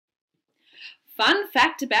Fun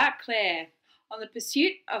fact about Claire. On the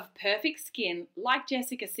pursuit of perfect skin, like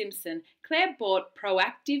Jessica Simpson, Claire bought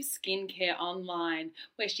Proactive Skincare online,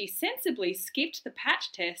 where she sensibly skipped the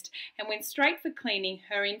patch test and went straight for cleaning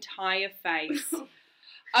her entire face.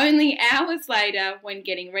 Only hours later, when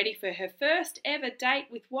getting ready for her first ever date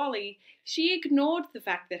with Wally, she ignored the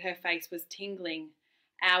fact that her face was tingling.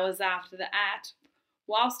 Hours after that,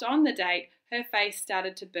 whilst on the date, her face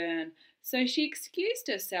started to burn, so she excused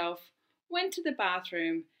herself, went to the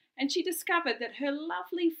bathroom, and she discovered that her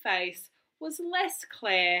lovely face was less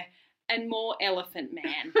Claire and more Elephant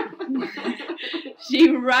Man. She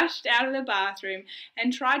rushed out of the bathroom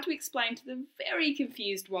and tried to explain to the very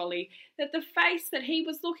confused Wally that the face that he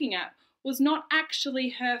was looking at was not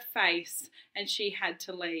actually her face, and she had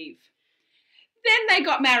to leave. Then they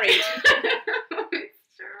got married.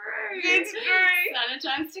 It's true. Sign of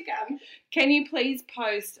times to come. Can you please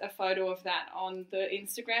post a photo of that on the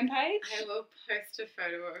Instagram page? I will post a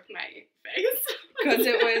photo of my face. Because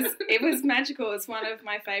it was magical. It's one of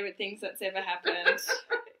my favourite things that's ever happened.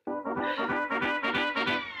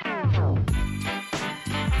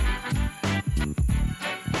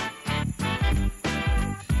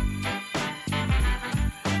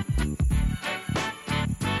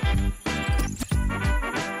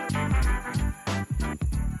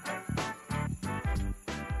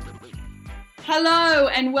 Hello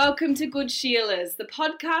and welcome to Good Sheilas, the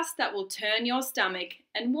podcast that will turn your stomach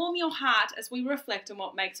and warm your heart as we reflect on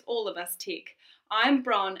what makes all of us tick. I'm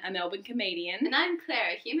Bron, a Melbourne comedian. And I'm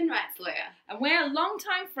Claire, a human rights lawyer. And we're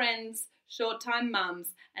long-time friends, short-time mums,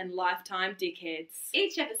 and lifetime dickheads.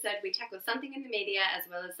 Each episode we tackle something in the media as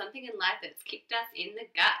well as something in life that's kicked us in the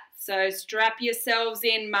gut. So strap yourselves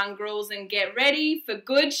in, mongrels, and get ready for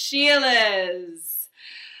Good Sheilas.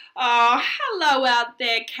 Oh, hello out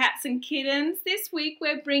there, cats and kittens. This week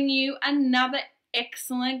we're bringing you another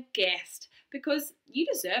excellent guest because you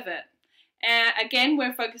deserve it. Again,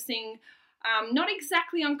 we're focusing not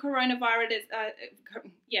exactly on coronavirus.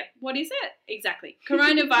 What is it? Exactly.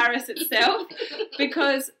 Coronavirus itself,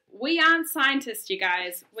 because we aren't scientists, you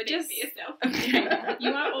guys. We're Speak just... for yourself. Okay,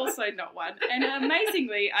 you are also not one. And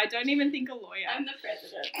amazingly, I don't even think a lawyer. I'm the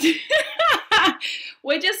president.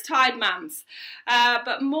 We're just tired mums.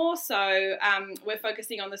 But more so, we're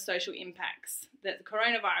focusing on the social impacts that the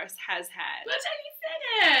coronavirus has had. Look, you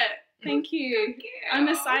said it. Thank you. Thank you. I'm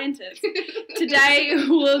a scientist. Today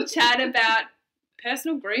we'll chat about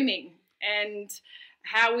personal grooming and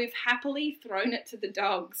how we've happily thrown it to the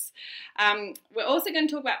dogs. We're also going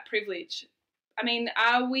to talk about privilege. I mean,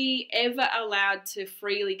 are we ever allowed to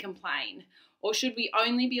freely complain? Or should we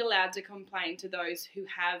only be allowed to complain to those who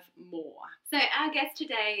have more? So our guest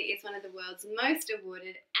today is one of the world's most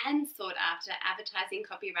awarded and sought after advertising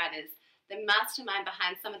copywriters, the mastermind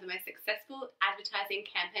behind some of the most successful advertising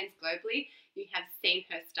campaigns globally. You have seen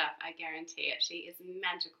her stuff, I guarantee it. She is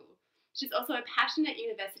magical. She's also a passionate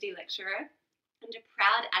university lecturer and a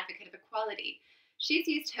proud advocate of equality. She's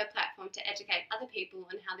used her platform to educate other people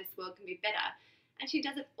on how this world can be better. And she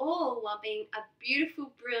does it all while being a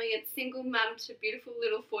beautiful, brilliant single mum to beautiful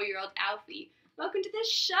little 4-year-old Alfie. Welcome to the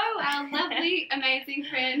show, our lovely, amazing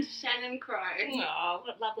friend, Shannon Crowe. Oh,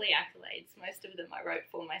 what lovely accolades. Most of them I wrote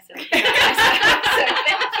for myself. So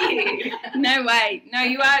thank you. No way. No,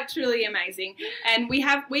 you are truly amazing. And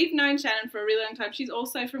we've known Shannon for a really long time. She's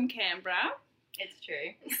also from Canberra. It's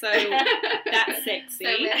true. So that's sexy.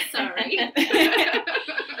 So we're sorry.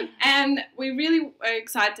 And we really are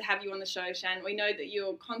excited to have you on the show, Shan. We know that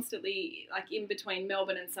you're constantly in between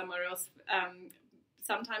Melbourne and somewhere else,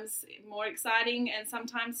 sometimes more exciting and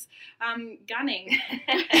sometimes gunning.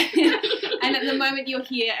 And at the moment you're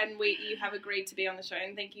here and you have agreed to be on the show,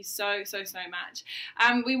 and thank you so much.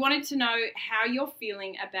 We wanted to know how you're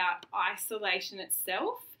feeling about isolation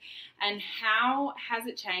itself and how has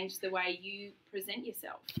it changed the way you present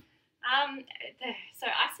yourself? So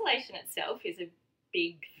isolation itself is a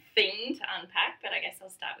big thing to unpack, but I guess I'll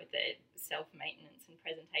start with the self-maintenance and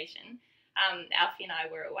presentation. Alfie and I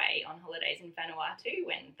were away on holidays in Vanuatu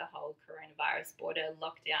when the whole coronavirus border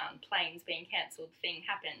lockdown, planes being cancelled thing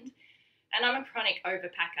happened. And I'm a chronic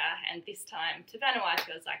overpacker, and this time to Vanuatu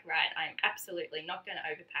I was like, right, I'm absolutely not going to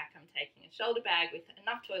overpack. I'm taking a shoulder bag with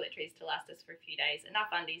enough toiletries to last us for a few days, enough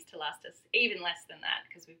undies to last us even less than that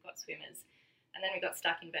because we've got swimmers. And then we got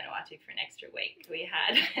stuck in Vanuatu for an extra week. We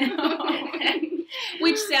had...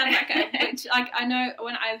 Which sounds I know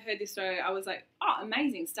when I heard this story, I was like, oh,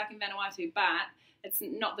 amazing, stuck in Vanuatu, but it's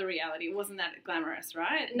not the reality. It wasn't that glamorous,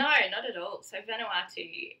 right? No, not at all. So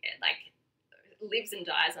Vanuatu, lives and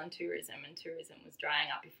dies on tourism, and tourism was drying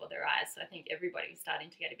up before their eyes. So I think everybody was starting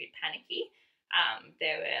to get a bit panicky.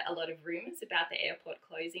 There were a lot of rumours about the airport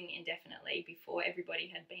closing indefinitely before everybody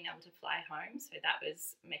had been able to fly home, so that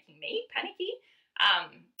was making me panicky.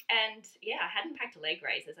 And yeah, I hadn't packed leg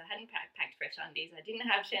razors, I hadn't packed fresh undies, I didn't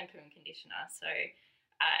have shampoo and conditioner, so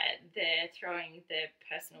the throwing the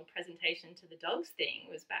personal presentation to the dogs thing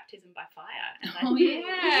was baptism by fire. And I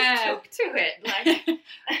yeah. took to it like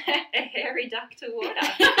a hairy duck to water.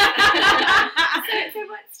 So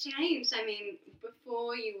what's changed? I mean,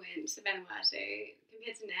 before you went to Vanuatu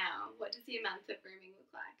compared to now, what does your month of grooming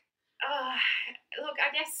look like? Look,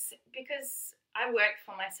 I guess because I work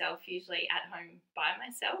for myself, usually at home by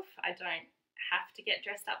myself, I don't have to get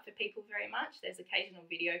dressed up for people very much. There's occasional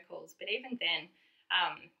video calls, but even then,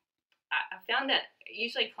 I found that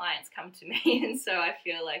usually clients come to me, and so I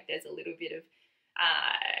feel like there's a little bit of,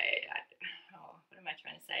 what am I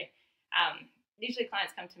trying to say? Usually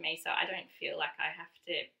clients come to me, so I don't feel like I have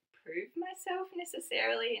to prove myself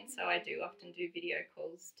necessarily, and so I do often do video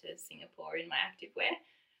calls to Singapore in my activewear.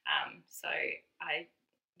 So I,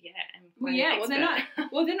 am quite an expert.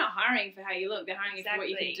 They're not hiring for how you look. They're hiring you for what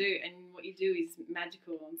you can Exactly. do, and what you do is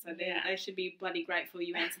magical. And so they should be bloody grateful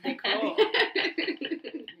you answered their call.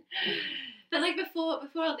 But like before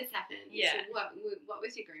all this happened, Yeah. so what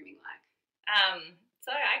was your grooming like?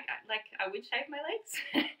 So I would shave my legs.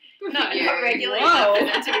 Good No, for you. not regularly. Whoa. Not for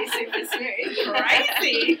them to be super smooth.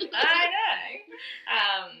 Crazy. I know.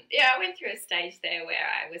 I went through a stage there where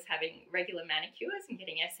I was having regular manicures and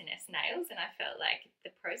getting S&S nails, and I felt like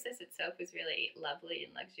the process itself was really lovely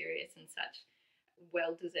and luxurious and such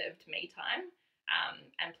well-deserved me time.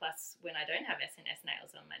 And plus, when I don't have S&S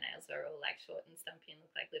nails on, my nails are all like short and stumpy and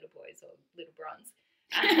look like little boys or little bronze.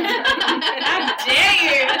 How dare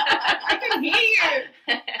you? I can hear you.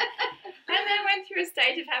 And then went through a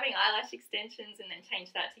stage of having eyelash extensions and then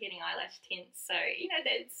changed that to getting eyelash tints. So,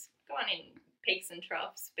 there's gone in peaks and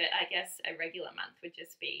troughs, but I guess a regular month would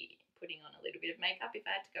just be putting on a little bit of makeup if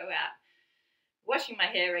I had to go out, washing my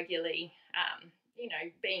hair regularly,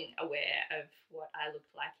 being aware of what I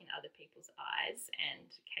looked like in other people's eyes and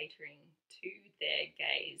catering to their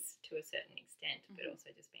gaze to a certain extent, but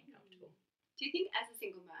also just being comfortable. Do you think as a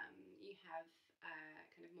single mum you have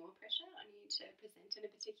kind of more pressure on you to present in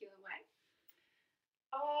a particular way?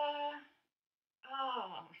 I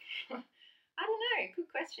don't know.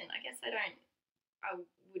 Good question. I guess I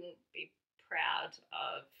wouldn't be proud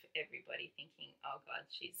of everybody thinking, oh God,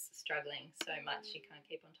 she's struggling so much she can't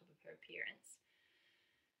keep on top of her appearance.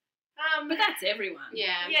 But that's everyone.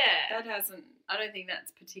 Yeah. Yeah. I don't think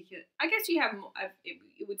that's particular. I guess you have more,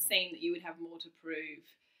 it would seem that you would have more to prove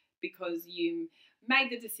because you made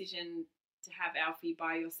the decision to have Alfie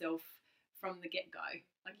by yourself from the get-go.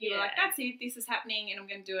 Like you were like, that's it, this is happening and I'm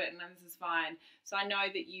going to do it and this is fine. So I know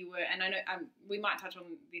that you were, and I know we might touch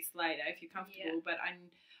on this later if you're comfortable, but I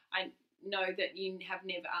know that you've never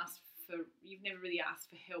really asked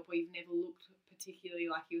for help, or you've never looked particularly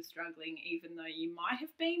like you were struggling, even though you might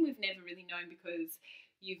have been. We've never really known because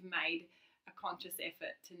you've made a conscious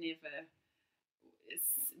effort to never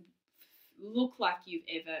look like you've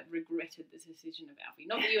ever regretted the decision of Alfie.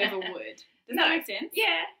 Not that you ever would. Does that make sense?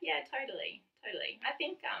 Yeah, totally. I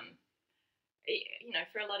think,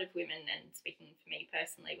 for a lot of women, and speaking for me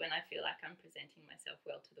personally, when I feel like I'm presenting myself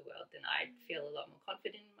well to the world, then I feel a lot more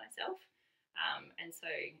confident in myself. And so,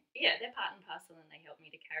 they're part and parcel, and they help me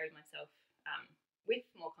to carry myself with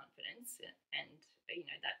more confidence. And,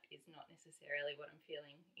 that is not necessarily what I'm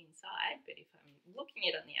feeling inside, but if I'm looking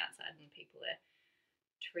at it on the outside and people are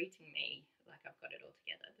treating me like I've got it all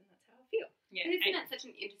together, then that's how I feel. Yeah. But isn't that such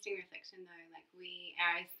an interesting reflection though? Like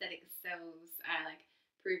our aesthetic selves are like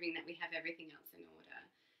proving that we have everything else in order.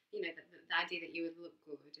 The idea that you would look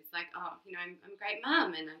good is like, I'm a great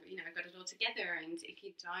mum and I've got it all together. And if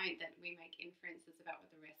you don't, then we make inferences about what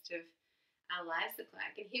the rest of our lives look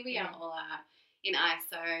like. And here we all are in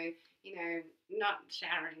ISO, not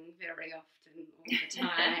showering very often all the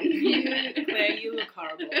time. Claire, you look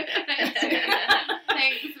horrible.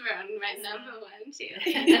 Thanks for my number one tip.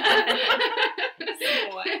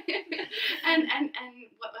 And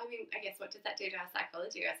what I guess what does that do to our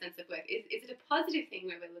psychology, our sense of worth? Is it a positive thing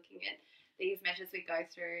where we're looking at these measures we go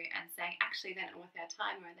through and saying, actually, they're not worth our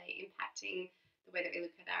time, or are they impacting the way that we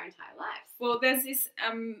look at our entire lives? Well, there's this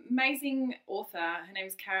amazing author. Her name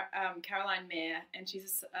is Caroline Mayer, and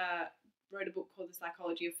she's wrote a book called The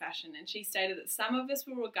Psychology of Fashion, and she stated that some of us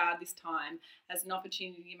will regard this time as an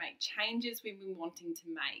opportunity to make changes we've been wanting to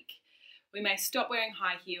make. We may stop wearing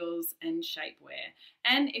high heels and shapewear,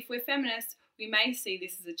 and if we're feminists, we may see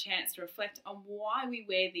this as a chance to reflect on why we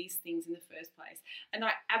wear these things in the first place. And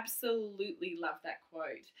I absolutely love that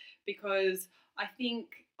quote, because I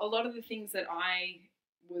think a lot of the things that I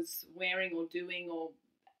was wearing or doing, or,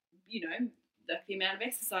 you know, the amount of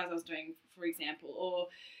exercise I was doing, for example, or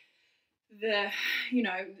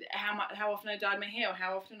how often I dyed my hair, or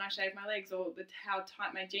how often I shaved my legs, or how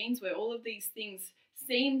tight my jeans were. All of these things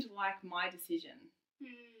seemed like my decision.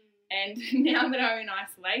 And now that I'm in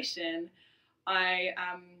isolation,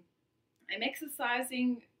 I'm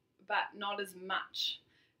exercising, but not as much.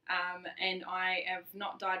 And I have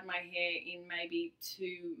not dyed my hair in maybe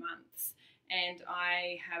 2 months, and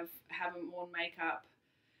I haven't worn makeup.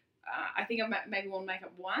 I think I've maybe worn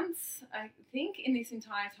makeup once, I think, in this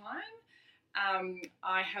entire time.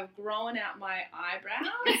 I have grown out my eyebrows.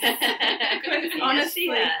 Honestly,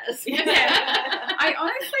 yes, she has. Yeah, I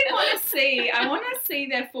honestly want to see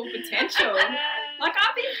their full potential. Like,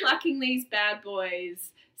 I've been plucking these bad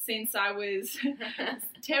boys since I was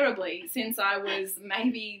since I was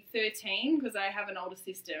maybe 13, because I have an older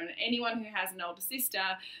sister, and anyone who has an older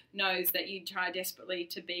sister knows that you try desperately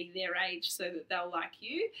to be their age so that they'll like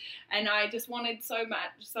you. And I just wanted so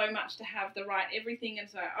much to have the right everything, and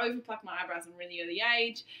so I overplucked my eyebrows in really early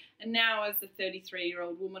age. And now, as the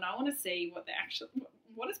 33-year-old woman, I want to see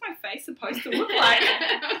what is my face supposed to look like?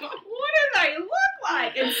 What do they look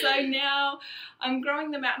like? And so now I'm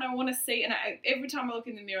growing them out, and I want to see. And every time I look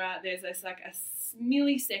in the mirror, there's this like a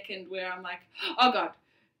millisecond where I'm like, oh God.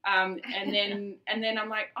 And then I'm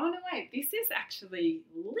like, oh no, wait, this is actually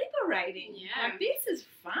liberating. Yeah. Like, this is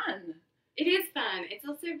fun. It is fun. It's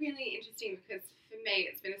also really interesting because for me,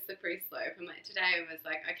 it's been a slippery slope. And like today, I was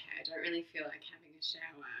like, okay, I don't really feel like having a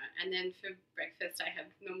shower. And then for breakfast, I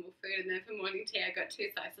had normal food. And then for morning tea, I got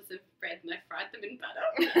 2 slices of bread and I fried them in butter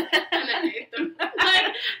and I ate them.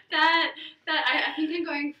 Like that. I think I'm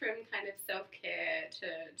going from kind of self-care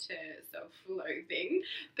to self-loathing.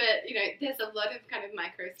 But, you know, there's a lot of kind of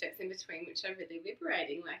micro steps in between which are really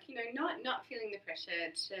liberating. Like, you know, not feeling the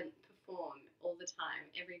pressure to perform all the time,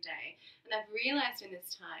 every day. And I've realised in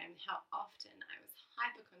this time how often I was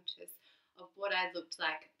hyper-conscious of what I looked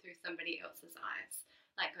like through somebody else's eyes.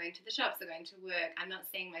 Like going to the shops or going to work, I'm not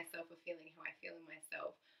seeing myself or feeling how I feel in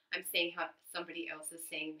myself. I'm seeing how somebody else is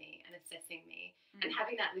seeing me and assessing me. And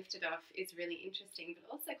having that lifted off is really interesting, but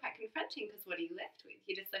also quite confronting, because what are you left with?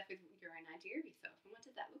 You're just left with your own idea of yourself. And what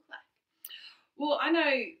did that look like? Well, I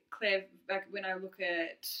know, Claire, like when I look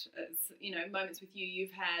at, moments with you,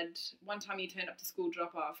 you've had one time you turned up to school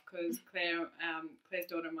drop-off because Claire's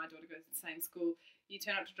daughter and my daughter go to the same school. You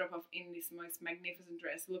turn up to drop off in this most magnificent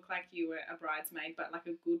dress. Looked like you were a bridesmaid, but like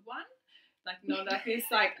a good one. Like not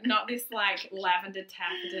this lavender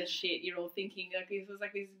taffeta shit you're all thinking. Like this was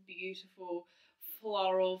like this beautiful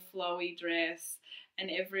floral flowy dress, and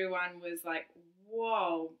everyone was like,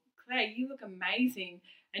 whoa, Claire, you look amazing.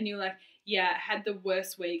 And you're like, yeah, had the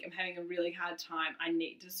worst week. I'm having a really hard time. I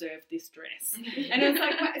deserve this dress. And it's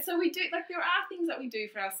like, so we do, like, there are things that we do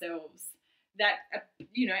for ourselves that,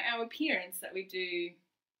 our appearance that we do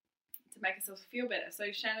to make ourselves feel better.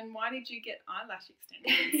 So, Shannon, why did you get eyelash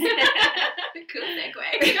extensions? Cool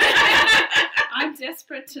segue. I'm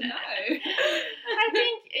desperate to know. I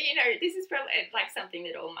think, this is probably like something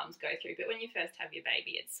that all mums go through, but when you first have your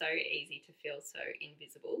baby, it's so easy to feel so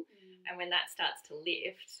invisible. And when that starts to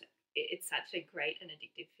lift, it's such a great and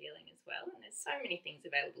addictive feeling as well. And there's so many things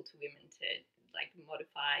available to women to like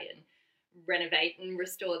modify and renovate and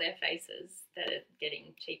restore their faces that are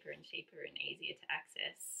getting cheaper and cheaper and easier to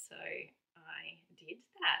access. So I did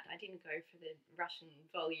that. I didn't go for the Russian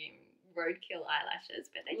volume roadkill eyelashes,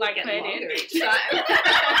 but they like get Claire longer did. each time.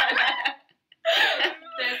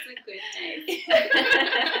 That's a good taste.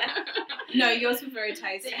 No, yours were very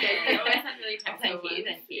tasty. You always have really tasty Thank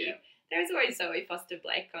you. Yeah. There's always Zoe Foster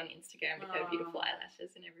Blake on Instagram with her beautiful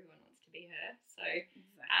eyelashes, and everyone wants to be her. So,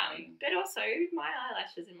 Exactly. but also my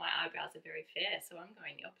eyelashes and my eyebrows are very fair, so I'm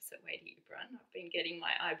going the opposite way to you, Brun. I've been getting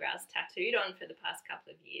my eyebrows tattooed on for the past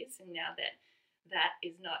couple of years, and now that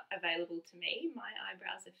is not available to me, my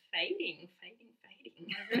eyebrows are fading.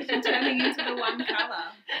 You're turning into the one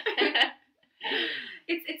colour.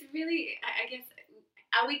 It's really, I guess,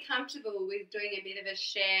 are we comfortable with doing a bit of a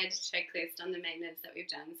shared checklist on the maintenance that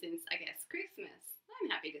we've done since, I guess, Christmas?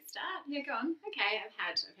 I'm happy to start. Yeah, go on. Okay, I've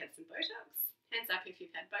had some Botox. Hands up if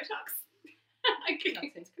you've had Botox.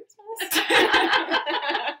 Not since Christmas.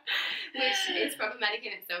 Which is problematic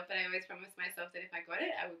in itself, but I always promised myself that if I got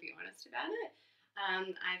it, I would be honest about it.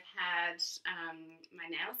 I've had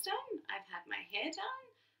my nails done. I've had my hair done.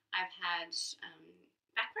 I've had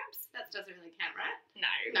back rubs. That doesn't really count, right?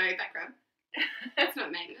 No. No, back rub. That's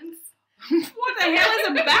not maintenance. What the hell is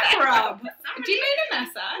a back rub? Do you mean a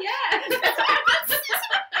massage? Yeah.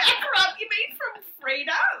 Back rub? You mean from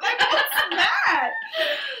Frida? Like, what's that?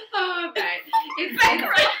 Oh, right. It's Back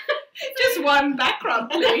rub. Just one back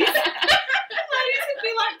rub.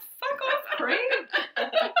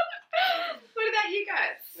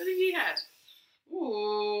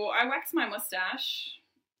 I waxed my mustache,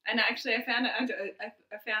 and actually I found I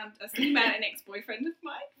was thinking about an ex-boyfriend of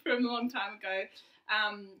mine from a long time ago,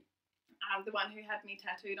 the one who had me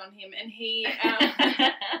tattooed on him, and he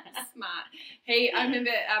smart. I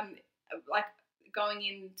remember like going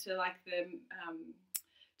into like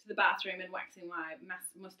to the bathroom and waxing my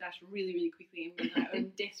mustache really, really quickly, and I was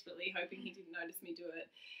desperately hoping he didn't notice me do it.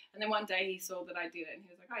 And then one day he saw that I did it, and he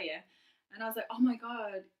was like, "Oh yeah," and I was like, "Oh my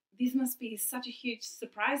god, this must be such a huge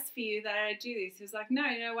surprise for you that I do this." He was like, "No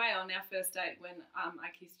way. On our first date, when I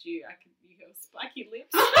kissed you, you have spiky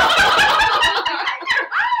lips."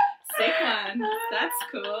 Sick one. That's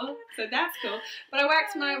cool. So that's cool. But I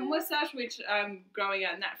waxed my mustache, which I'm growing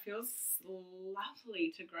out, and that feels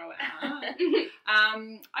lovely to grow out.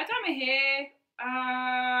 I dye my hair.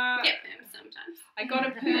 Get perm sometimes. I got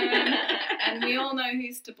a perm, and we all know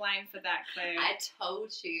who's to blame for that, Claire. I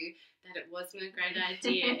told you that it wasn't a great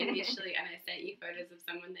idea initially, and I sent you photos of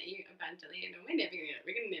someone that you abandoned, and we're never gonna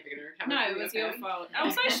recover. No, it was your fault.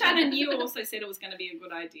 Also, Shannon, you also said it was going to be a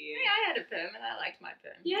good idea. Yeah, I had a perm, and I liked my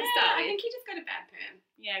perm. Yeah, I think you just got a bad perm.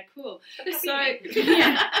 Yeah, cool. So,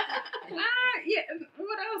 yeah. Yeah.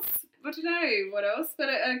 What else? I don't know what else, but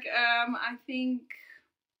I think.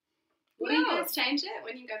 Will you guys change it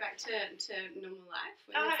when you go back to normal life?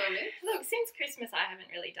 When this all is? Look, since Christmas I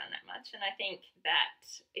haven't really done that much, and I think that,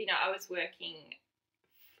 I was working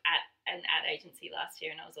at an ad agency last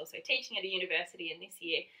year, and I was also teaching at a university, and this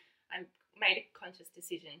year I made a conscious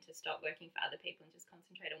decision to stop working for other people and just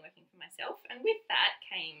concentrate on working for myself, and with that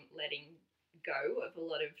came letting go of a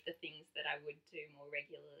lot of the things that I would do more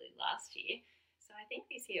regularly last year. So I think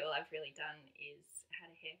this year all I've really done is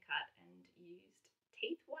had a haircut and used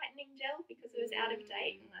teeth whitening gel because it was out of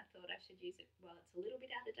date, and I thought I should use it while it's a little bit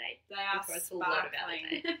out of date. They are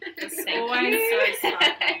sparkling. It's always so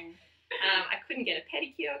sparkling. I couldn't get a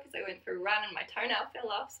pedicure because I went for a run and my toenail fell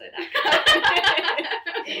off, so that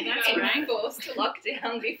enforced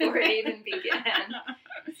lockdown before it even began.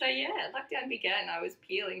 So yeah, lockdown began. I was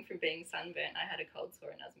peeling from being sunburnt. I had a cold sore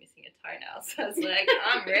and I was missing a toenail, so I was like,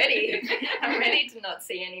 I'm ready. I'm ready to not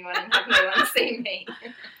see anyone and have no one see me.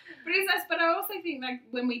 But it's nice. But I also think like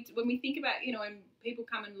when we think about when people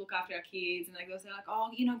come and look after our kids and they go say like,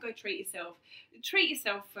 oh, go treat yourself. Treat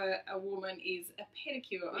yourself for a woman is a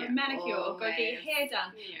pedicure or a manicure or go get your hair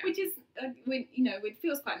done, which is it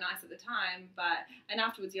feels quite nice at the time, and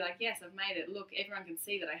afterwards you're like, yes, I've made it. Look, everyone can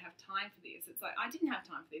see that I have time for this. It's like I didn't have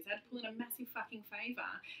time for this. I had to pull in a massive fucking favour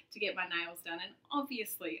to get my nails done, and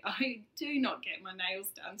obviously I do not get my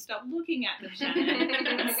nails done. Stop looking at them,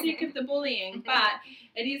 Shannon. I'm sick of the bullying, but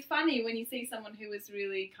it is funny when you see someone who is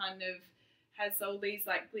really kind of has all these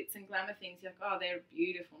like glitz and glamour things. You're like, oh, they're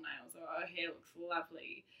beautiful nails, or her hair looks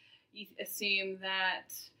lovely. You assume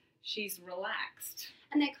that she's relaxed.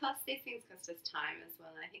 And these things cost us time as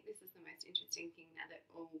well. And I think this is the most interesting thing now that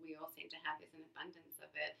we all seem to have is an abundance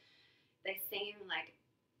of it. They seem like,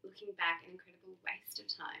 looking back, an incredible waste of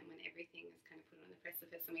time when everything is kind of put on the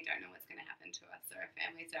precipice and we don't know what's going to happen to us or our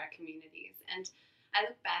families or our communities. And I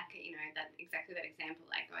look back at, that example,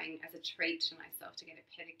 like going as a treat to myself to get a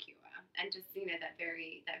pedicure, and just, that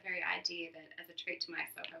very idea that as a treat to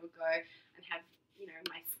myself I would go and have,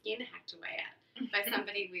 my skin hacked away at by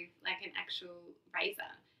somebody with like an actual razor,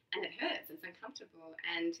 and it hurts, it's uncomfortable,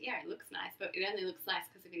 and it looks nice, but it only looks nice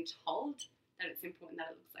because I've been told that it's important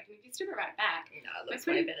that it looks like, and if you strip it right back, it looks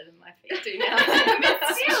way better than my feet do now.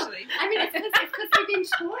 But still, I mean, it's because we've been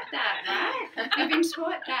taught that, right? We've been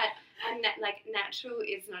taught that, and that like natural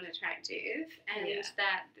is not attractive, and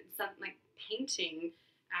that something like painting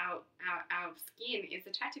our skin is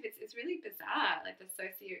attractive. It's really bizarre. Like the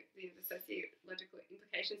sociological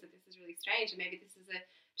implications of this is really strange, and maybe this is a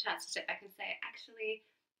chance to step back and say, actually,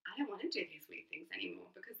 I don't want to do these weird things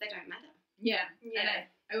anymore because they don't matter. Yeah. And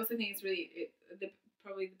I also think it's really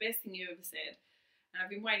probably the best thing you've ever said. And I've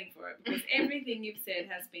been waiting for it because everything you've said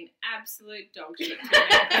has been absolute dog shit to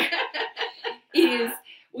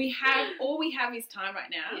me. All we have is time right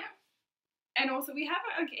now. Yeah. And also we have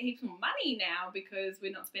heaps more money now because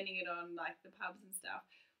we're not spending it on like the pubs and stuff.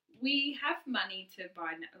 We have money to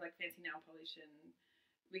buy like fancy nail polish, and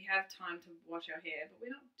we have time to wash our hair, but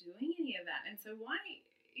we're not doing any of that. And so why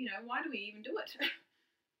do we even do it?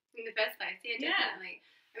 In the first place, definitely.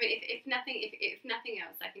 I mean, if nothing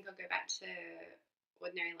else, I think I'll go back to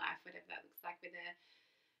ordinary life, whatever that looks like, with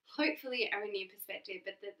hopefully a renewed perspective.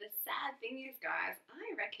 But the sad thing is, guys, I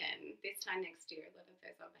reckon this time next year a lot of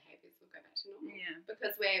those old behaviours will go back to normal. Yeah.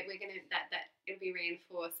 Because we're gonna that it'll be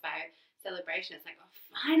reinforced by celebration. It's like, oh,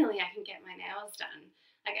 finally I can get my nails done.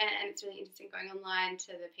 Like, and it's really interesting going online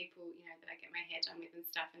to the people that I get my hair done with and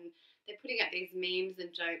stuff, and they're putting up these memes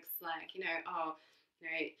and jokes like,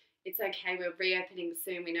 it's okay, we're reopening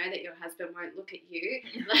soon. We know that your husband won't look at you.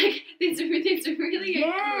 Like, there's really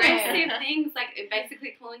aggressive things, like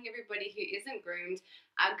basically calling everybody who isn't groomed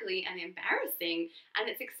ugly and embarrassing, and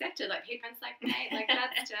it's accepted. Like, people's like, mate, like,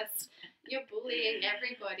 that's just, you're bullying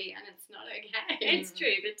everybody, and it's not okay. It's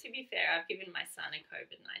true, but to be fair, I've given my son a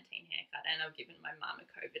COVID-19 haircut, and I've given my mum a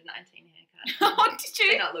COVID-19 haircut. Oh, did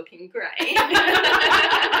you? They're not looking great.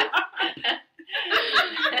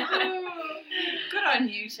 Good on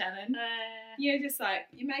you, Shannon. You're just like,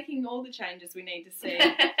 you're making all the changes we need to see.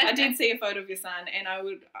 I did see a photo of your son, and I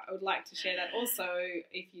would like to share that also,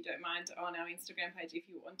 if you don't mind, on our Instagram page if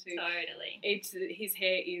you want to. Totally. His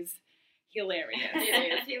hair is hilarious.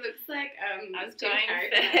 It is. He looks like I was Jim going Carrey.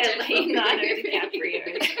 for Leonardo DiCaprio.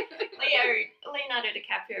 Leonardo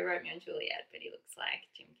DiCaprio, Romeo and Juliet, but he looks like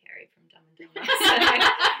Jim Carrey from Dumb and Dumber. So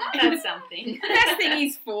that's something. The best thing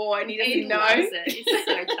he's 4 and he doesn't know. Loves it. He's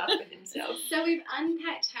so tough with himself. So we've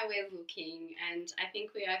unpacked how we're looking, and I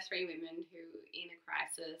think we are 3 women who, in a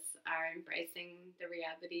crisis, are embracing the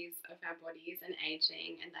realities of our bodies and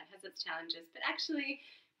aging, and that has its challenges. But actually,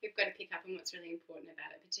 we've got to pick up on what's really important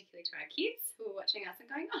about it, particularly to our kids who are watching us and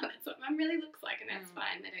going, oh, that's what mum really looks like, and that's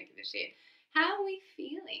fine. They don't give a shit. How are we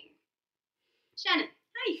feeling? Shannon,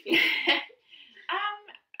 how are you feeling?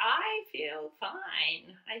 I feel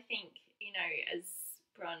fine. I think, as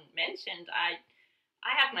Bron mentioned, I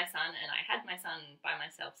have my son, and I had my son by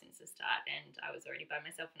myself since the start, and I was already by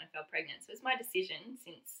myself when I fell pregnant. So it was my decision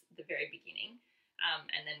since the very beginning.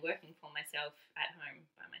 And then working for myself at home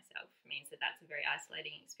by myself means that that's a very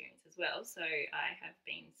isolating experience as well. So I have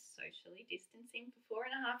been socially distancing for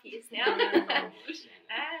 4.5 years now.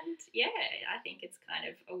 And yeah, I think it's kind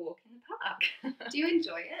of a walk in the park. Do you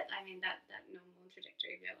enjoy it? I mean, that normal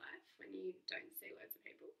trajectory of your life when you don't see loads of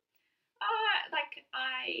people?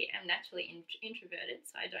 I am naturally introverted,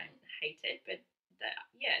 so I don't hate it. But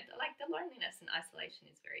the loneliness and isolation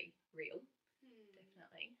is very real,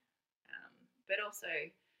 definitely. But also,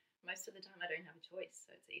 most of the time I don't have a choice,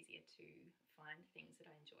 so it's easier to find things that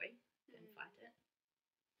I enjoy than fight it.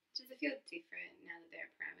 Does it feel different now that there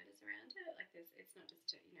are parameters around it? Like, it's not just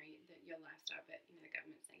your lifestyle, but the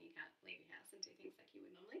government saying you can't leave your house and do things like you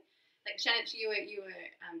would normally. Like, Shannon, you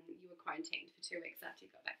were quarantined for 2 weeks after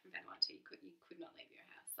you got back from Vanuatu. You could not leave your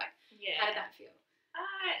house. Like, how did that feel?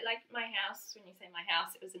 Like my house, when you say my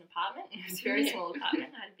house, it was an apartment. It was a very small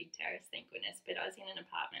apartment. I had a big terrace, thank goodness, but I was in an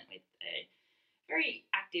apartment with a very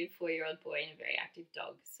active 4-year-old boy and a very active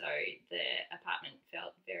dog, so the apartment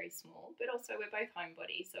felt very small, but also we're both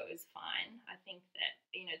homebodies, so it was fine. I think that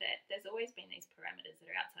that there's always been these parameters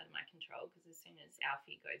that are outside of my control, because as soon as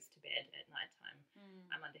Alfie goes to bed at night time,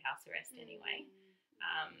 I'm under house arrest anyway.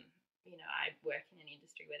 I work in an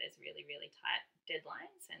industry where there's really, really tight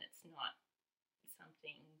deadlines, and it's not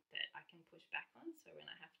something that I can push back on. So when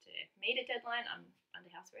I have to meet a deadline, I'm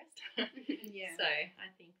under house arrest. Yeah. So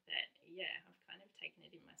I think that I've kind of taken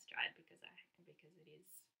it in my stride because it is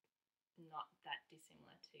not that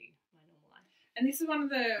dissimilar to my normal life. And this is one of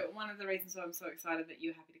the reasons why I'm so excited that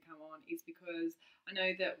you're happy to come on, is because I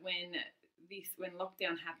know that when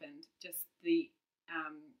lockdown happened, just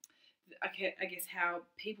I guess how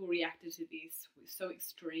people reacted to this was so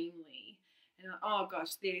extremely. And oh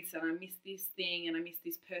gosh, this, and I miss this thing, and I miss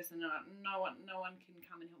this person, and no one can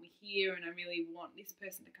come and help me here, and I really want this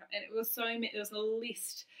person to come. And it was there was a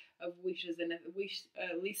list of wishes and a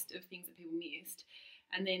list of things that people missed.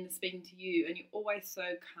 And then speaking to you, and you're always so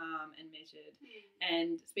calm and measured.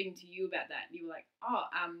 And speaking to you about that, you were like,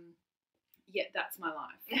 yeah, that's my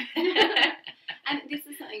life. And this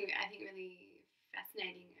is something I think really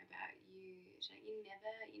fascinating about you. You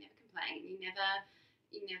never complain. You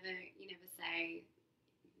never say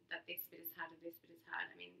that this bit is hard or this bit is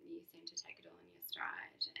hard. I mean, you seem to take it all in your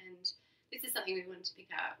stride. And this is something we wanted to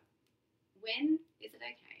pick up. When is it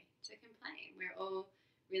okay to complain? We're all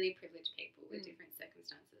really privileged people with different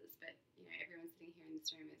circumstances, but everyone sitting here in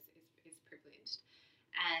this room is privileged,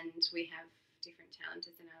 and we have different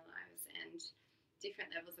challenges in our lives and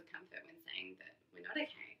different levels of comfort when saying that we're not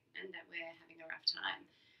okay and that we're having a rough time.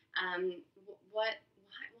 Why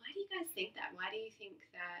do you guys think that? Why do you think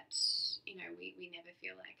that we never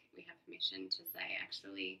feel like we have permission to say,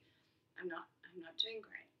 actually, I'm not doing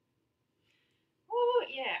great? Oh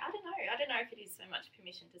yeah, I don't know if it is so much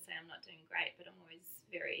permission to say I'm not doing great, but I'm always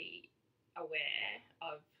very aware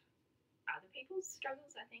of other people's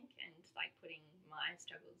struggles, I think, and like putting my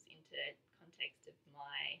struggles into context of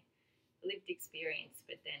my lived experience,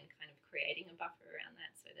 but then kind of creating a buffer around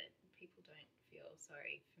that so that people don't feel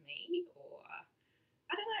sorry for me, or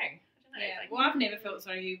I don't know. Yeah. Well, I've never felt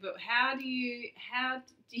sorry for you, but how do you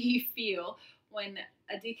feel when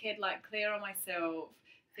a dickhead like Claire or myself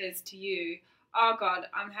says to you, oh God,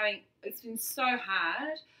 it's been so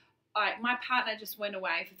hard. Like, my partner just went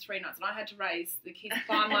away for 3 nights and I had to raise the kids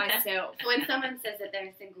by myself. When someone says that they're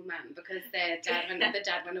a single mum because the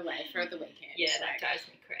dad went away for the weekend. Yeah, that drives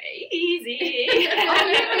me crazy. Oh,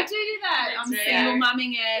 yeah, we do that. That's I'm right. single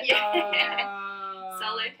mumming it. Yeah. Oh.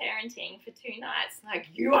 Solo parenting for 2 nights. Like,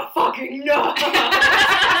 you are fucking nuts.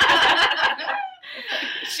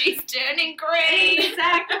 She's turning green.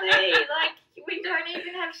 Exactly. Like, we don't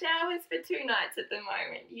even have showers for 2 nights at the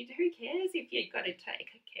moment. Who cares if you've got to take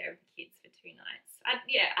care of the kids for 2 nights? I don't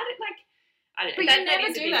know. But you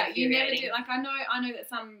never do that. You never infuriating. do. Like, I know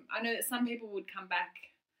that some people would come back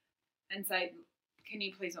and say, "Can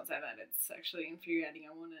you please not say that? It's actually infuriating.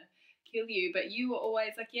 I want to kill you." But you were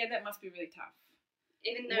always like, "Yeah, that must be really tough."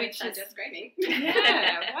 Even though it's not just screaming.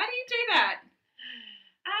 Yeah. Why do you do that?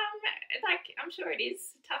 Like, I'm sure it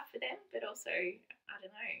is tough for them, but also, I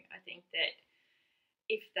don't know. I think that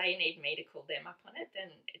if they need me to call them up on it,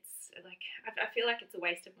 then it's like, I feel like it's a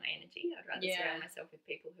waste of my energy. I'd rather surround myself with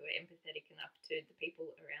people who are empathetic enough to the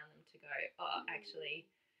people around them to go, oh, actually,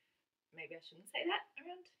 maybe I shouldn't say that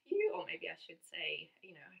around you, or maybe I should say,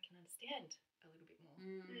 I can understand a little bit more.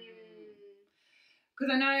 Because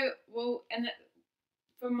I know,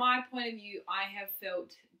 from my point of view, I have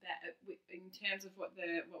felt that in terms of what's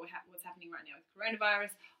happening right now with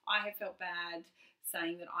coronavirus, I have felt bad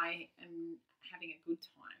saying that I am having a good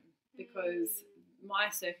time because my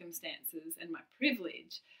circumstances and my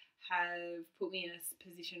privilege have put me in a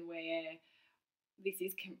position where this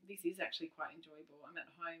is actually quite enjoyable. I'm at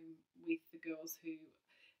home with the girls who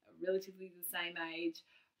are relatively the same age.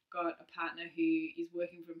 I've got a partner who is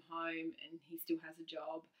working from home and he still has a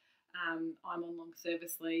job. I'm on long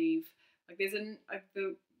service leave. Like,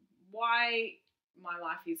 why my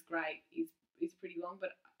life is great is pretty long,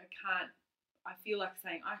 but I feel like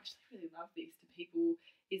saying I actually really love this to people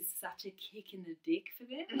is such a kick in the dick for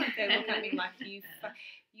them. Like, they look at me like, you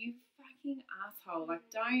fucking asshole. Like,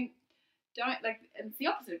 don't like, and it's the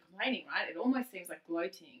opposite of complaining, right? It almost seems like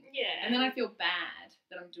gloating. Yeah. And then I feel bad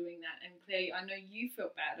that I'm doing that. And Claire, I know you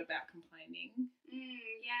felt bad about complaining.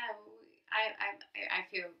 Yeah. Well, I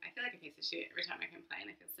feel like a piece of shit every time I complain.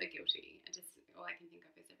 I feel so guilty. All I can think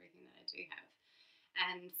of is everything that I do have,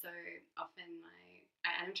 and so often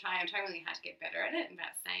I'm trying really hard to get better at it, and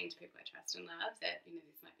about saying to people I trust and love that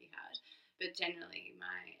this might be hard, but generally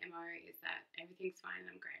my MO is that everything's fine and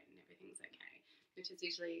I'm great and everything's okay, which is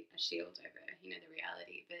usually a shield over the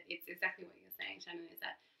reality. But it's exactly what you're saying, Shannon, is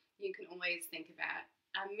that you can always think about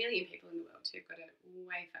a million people in the world who've got it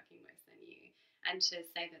way fucking worse than you. And to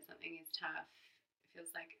say that something is tough feels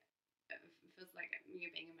like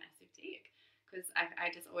you're being a massive dick, because I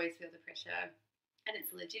just always feel the pressure, and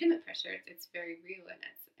it's a legitimate pressure. It's very real, and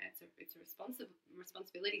it's a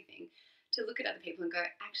responsibility thing to look at other people and go,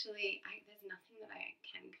 actually, there's nothing that I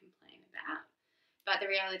can complain about. But the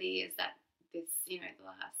reality is that this, the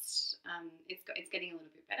last it's getting a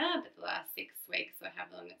little bit better, but the last 6 weeks or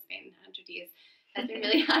however long it's been, 100 years, has been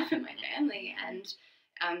really hard for my family. And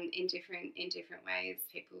in different ways,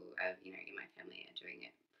 people in my family are doing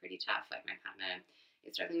it pretty tough. Like, my partner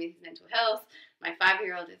is struggling with his mental health. My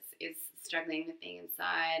 5-year-old is struggling with being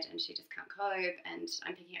inside, and she just can't cope. And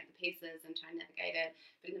I'm picking up the pieces and trying to navigate it.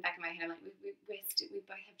 But in the back of my head, I'm like, we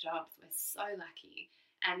both have jobs. We're so lucky,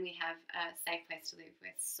 and we have a safe place to live.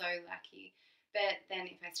 We're so lucky. But then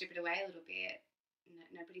if I strip it away a little bit,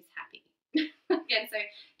 nobody's happy. Again, so.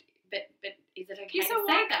 But is it okay to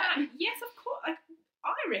say that? Yes, of course. Like,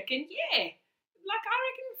 I reckon, yeah. Like, I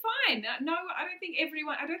reckon fine. No, I don't think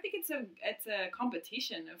it's a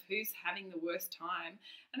competition of who's having the worst time.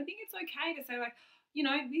 And I think it's okay to say, like,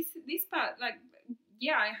 this part, like,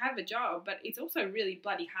 yeah, I have a job, but it's also really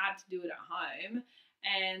bloody hard to do it at home.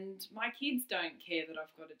 And my kids don't care that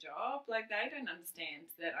I've got a job. Like, they don't understand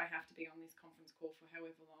that I have to be on this conference call for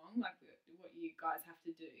however long, like what you guys have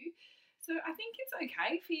to do. So I think it's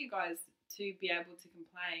okay for you guys to be able to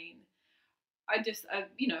complain. I just,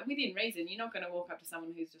 within reason, you're not going to walk up to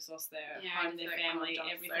someone who's just lost their home, their family,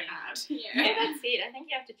 everything. So yeah, that's it. I think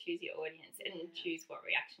you have to choose your audience and choose what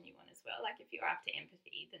reaction you want as well. Like, if you're after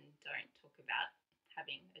empathy, then don't talk about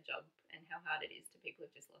having a job and how hard it is to people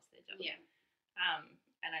who've just lost their job. Yeah.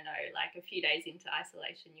 And I know, like, a few days into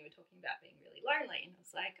isolation, you were talking about being really lonely, and I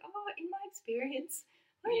was like, oh, in my experience,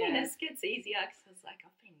 loneliness gets easier, because I was like,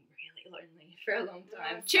 I've been really lonely for a long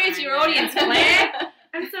time. Choose your audience, Claire.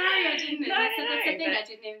 I'm sorry, I didn't. That's the thing. but I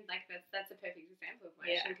didn't even that's a perfect example of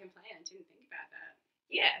why I shouldn't complain. I didn't think about that.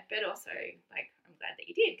 Yeah, but also, like, I'm glad that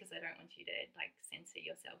you did, because I don't want you to, like, censor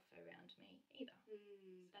yourself around me either.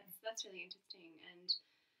 That's really interesting.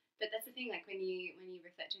 But that's the thing. Like, when you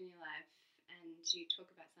reflect on your life and you talk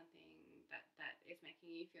about something that is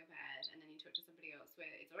making you feel bad, and then you talk to somebody else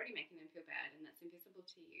where it's already making them feel bad and that's invisible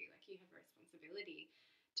to you, like you have a responsibility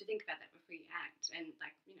to think about that before you act. And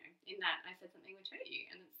like, you know, in that I said something which hurt you,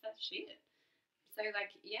 and that's shit. So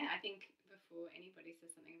like, yeah, I think before anybody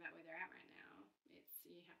says something about where they're at right now,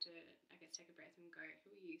 you have to, I guess, take a breath and go,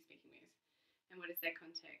 who are you speaking with, and what is their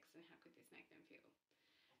context, and how could this make them feel?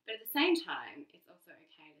 But at the same time, it's also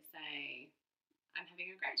okay to say, I'm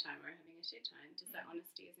having a great time or I'm having a shit time. Just that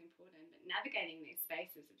honesty is important. But navigating these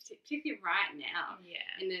spaces, particularly right now,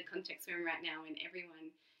 in the context we're in right now, when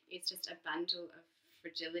everyone is just a bundle of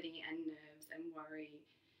fragility and nerves and worry,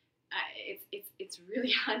 it's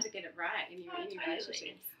really hard to get it right in your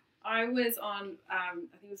relationships. I was on, I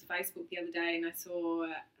think it was Facebook the other day, and I saw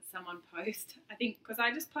someone post, I think, because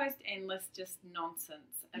I just post endless just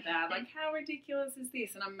nonsense about, like, how ridiculous is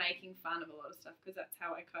this? And I'm making fun of a lot of stuff because that's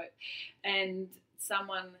how I cope. And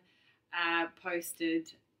someone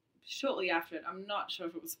posted shortly after it, I'm not sure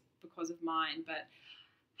if it was because of mine, but,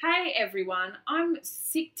 hey, everyone, I'm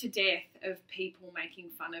sick to death of people making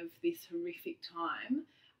fun of this horrific time.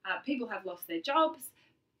 People have lost their jobs.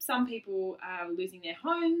 Some people are losing their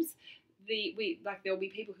homes. There'll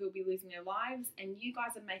be people who will be losing their lives, and you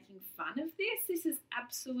guys are making fun of this. This is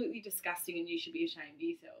absolutely disgusting, and you should be ashamed of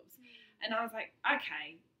yourselves. And I was like,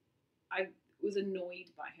 okay. I was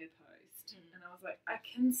annoyed by her post, and I was like, I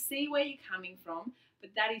can see where you're coming from,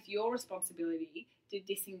 but that is your responsibility to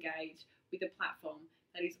disengage with a platform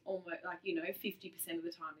that is almost 50% of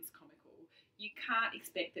the time is comical. You can't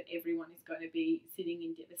expect that everyone is going to be sitting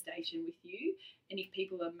in devastation with you. And if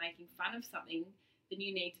people are making fun of something, then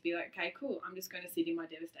you need to be like, okay, cool, I'm just going to sit in my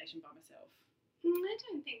devastation by myself. I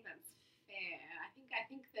don't think that's fair. I think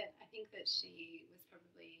that she was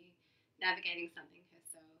probably navigating something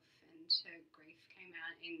herself, and her grief came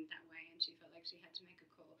out in that way, and she felt like she had to make a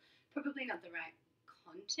call. Probably not the right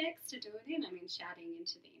context to do it in. I mean, shouting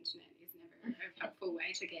into the internet is never a helpful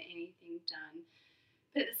way to get anything done.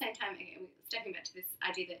 But at the same time, again, stepping back to this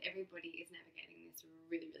idea that everybody is navigating this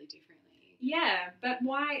really, really differently. Yeah, but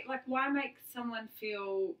why make someone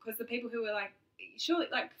feel, because the people who are like, surely,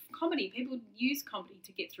 like comedy, people use comedy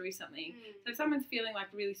to get through something. So if someone's feeling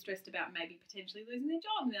like really stressed about maybe potentially losing their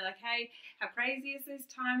job, and they're like, hey, how crazy is this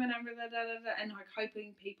time? And I'm and like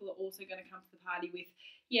hoping people are also going to come to the party with,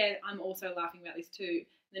 yeah, I'm also laughing about this too.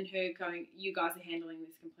 And then her going, you guys are handling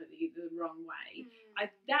this completely the wrong way.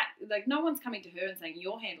 No one's coming to her and saying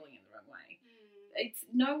you're handling it the wrong way. It's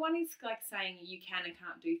no one is like saying you can and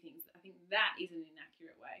can't do things. I think that is an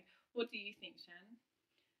inaccurate way. What do you think,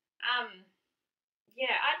 Shan?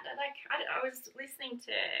 Yeah, I was listening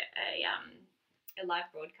to a live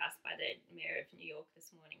broadcast by the Mayor of New York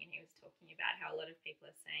this morning, and he was talking about how a lot of people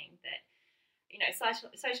are saying that, you know,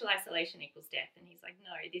 social isolation equals death, and he's like,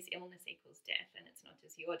 no, this illness equals death, and it's not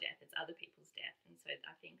just your death, it's other people's death. And so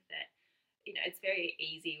I think that, you know, it's very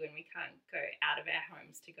easy when we can't go out of our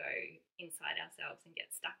homes to go inside ourselves and get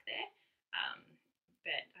stuck there.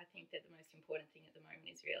 But I think that the most important thing at the moment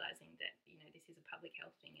is realising that, you know, this is a public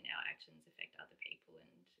health thing and our actions affect other people, and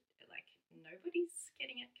like nobody's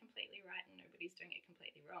getting it completely right and nobody's doing it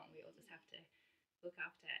completely wrong. We all just have to look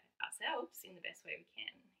after ourselves in the best way we can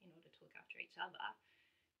in order to look after each other.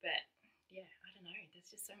 But yeah, I don't know, there's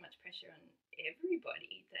just so much pressure on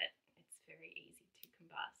everybody that it's very easy to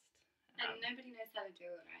combust. And nobody knows how to do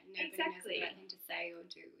it, right? Nobody knows what the right thing to say or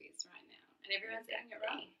do is right now. And everyone's getting it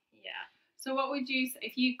wrong. Yeah. So what would you,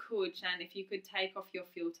 if you could, Shan, if you could take off your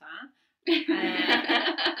filter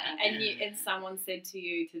and someone said to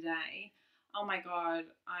you today, oh my God,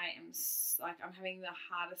 I'm having the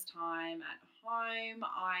hardest time at home.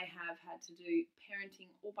 I have had to do parenting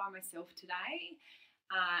all by myself today,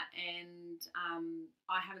 and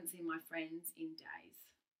I haven't seen my friends in days.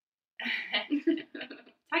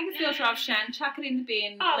 Take the filter off, Shan, chuck it in the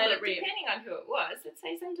bin, let it rip. Depending on who it was, let's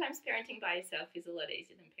say sometimes parenting by yourself is a lot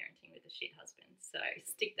easier than parenting with a shit husband. So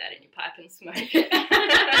stick that in your pipe and smoke it.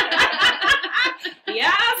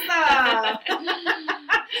 Yes,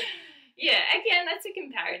 Yeah, again, that's a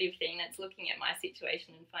comparative thing. That's looking at my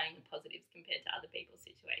situation and finding the positives compared to other people's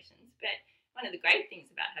situations. But one of the great things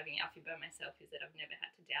about having Alfie by myself is that I've never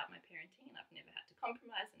had to doubt my parenting, and I've never had to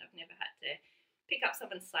compromise, and I've never had to pick up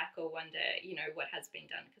someone's slack or wonder, you know, what has been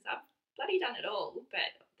done, because I've bloody done it all,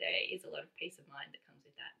 but there is a lot of peace of mind that comes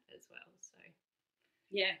with that as well. So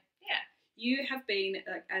yeah, you have been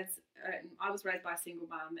I was raised by a single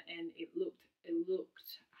mum, and it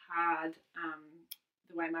looked hard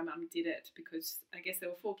the way my mum did it, because I guess there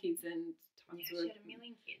were 4 kids and she had a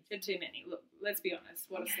million kids. She had too many. Look, let's be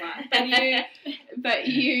honest, what a slut. But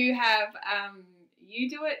you have you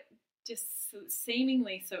do it just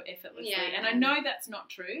seemingly so effortlessly. Yeah. And I know that's not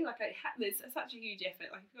true. Like, there's such a huge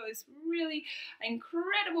effort. Like, you've got this really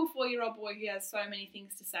incredible 4-year-old boy who has so many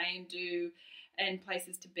things to say and do and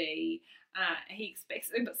places to be. He expects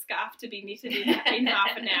the scarf to be knitted in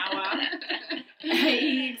half an hour.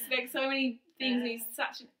 He expects so many things. He's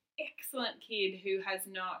such an excellent kid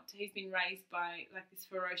who's been raised by like this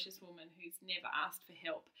ferocious woman who's never asked for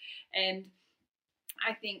help. And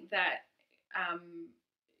I think that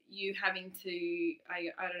you having to,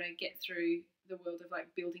 I don't know, get through the world of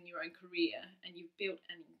like building your own career, and you've built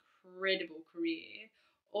an incredible career,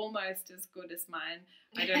 almost as good as mine.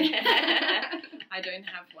 I don't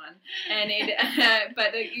have one, and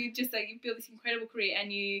but you built this incredible career,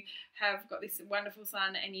 and you have got this wonderful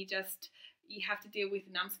son, and you have to deal with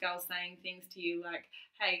numbskulls saying things to you like,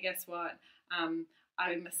 "Hey, guess what? I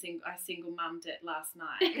single mummed it last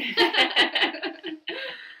night."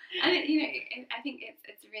 And I think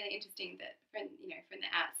it's really interesting that from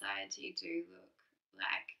the outside you do look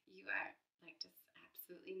like you are like just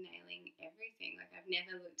absolutely nailing everything. Like, I've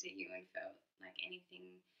never looked at you and felt like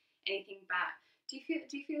anything but. Do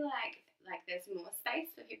you feel like there's more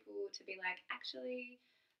space for people to be like, actually,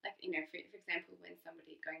 like, for example, when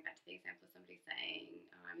somebody, going back to the example of somebody saying,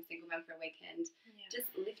 "Oh, I'm a single mum for a weekend,"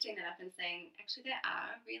 just lifting that up and saying, actually, there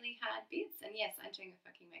are really hard bits, and yes, I'm doing a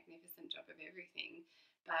fucking magnificent job of everything.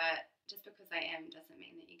 But just because I am doesn't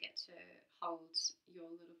mean that you get to hold your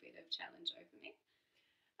little bit of challenge over me.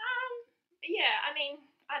 Yeah, I mean,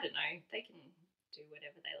 I don't know. They can do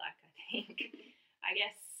whatever they like, I think. I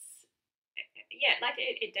guess, yeah, like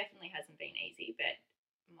it definitely hasn't been easy, but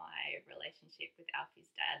my relationship with Alfie's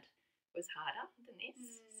dad was harder than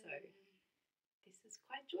this, so this is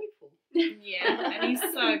quite joyful. Yeah, and he's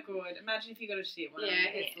so good. Imagine if you got to shit one.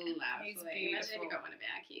 Yeah, he's lovely. He's beautiful. Imagine if you got one of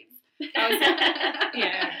our kids.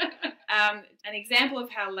 Yeah. An example of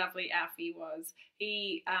how lovely Alfie was,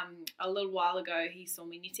 he a little while ago he saw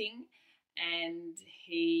me knitting, and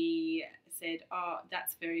he said, "Oh,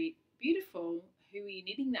 that's very beautiful. Who are you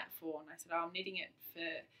knitting that for?" And I said, "Oh, I'm knitting it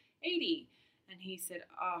for Edie." And he said,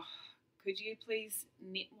 "Oh, could you please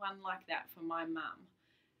knit one like that for my mum?"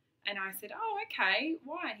 And I said, "Oh, okay.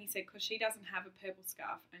 Why?" And he said, "Because she doesn't have a purple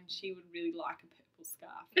scarf, and she would really like a purple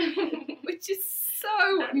scarf," which is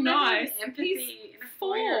so nice. Empathy He's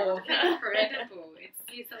 4. Incredible.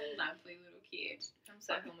 He's a lovely little kid. I'm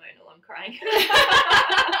so hormonal, I'm crying.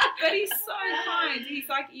 But he's so kind. He's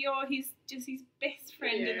like, he's just his best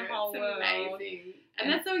friend in the whole world. Amazing.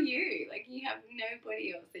 And that's all you. Like, you have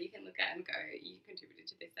nobody else that you can look at and go, you contributed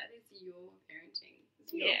to this. That is your parenting.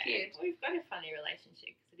 It's your kid. We've got a funny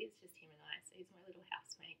relationship because it is just him and I. So he's my little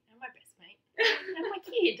housemate and my best mate and my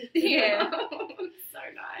kid. Yeah. So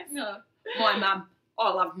nice. No. My mum. I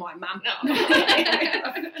love my mum.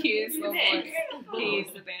 He's the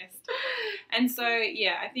best. And so,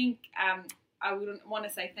 yeah, I think I would want to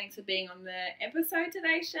say thanks for being on the episode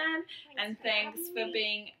today, Shan, and thanks for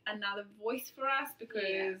being another voice for us,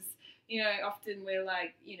 because often we're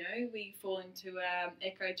like, we fall into an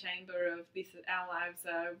echo chamber of this. Our lives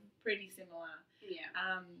are pretty similar.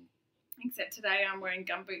 Yeah. Except today I'm wearing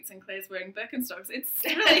gumboots and Claire's wearing Birkenstocks. It's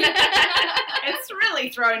really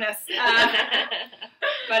thrown us.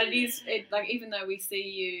 But even though we see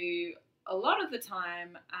you a lot of the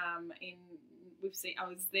time, I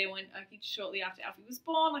was there shortly after Alfie was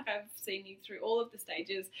born. Like, I've seen you through all of the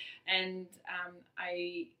stages, and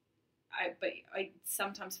I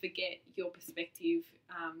sometimes forget your perspective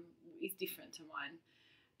is different to mine.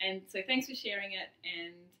 And so thanks for sharing it,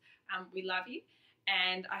 and we love you.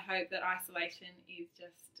 And I hope that isolation is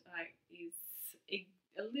just is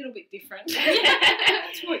a little bit different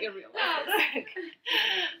to what your real life is.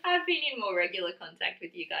 I've been in more regular contact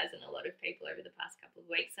with you guys and a lot of people over the past couple of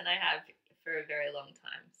weeks than I have for a very long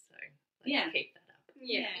time. So let's keep that up.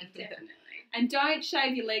 Yeah, definitely. And don't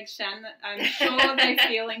shave your legs, Shan. I'm sure they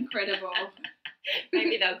feel incredible.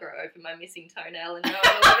 Maybe they'll grow over my missing toenail and no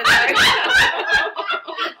one will ever know.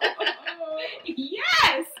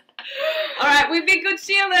 Yes! All right, we've been good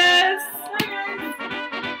Sheilas.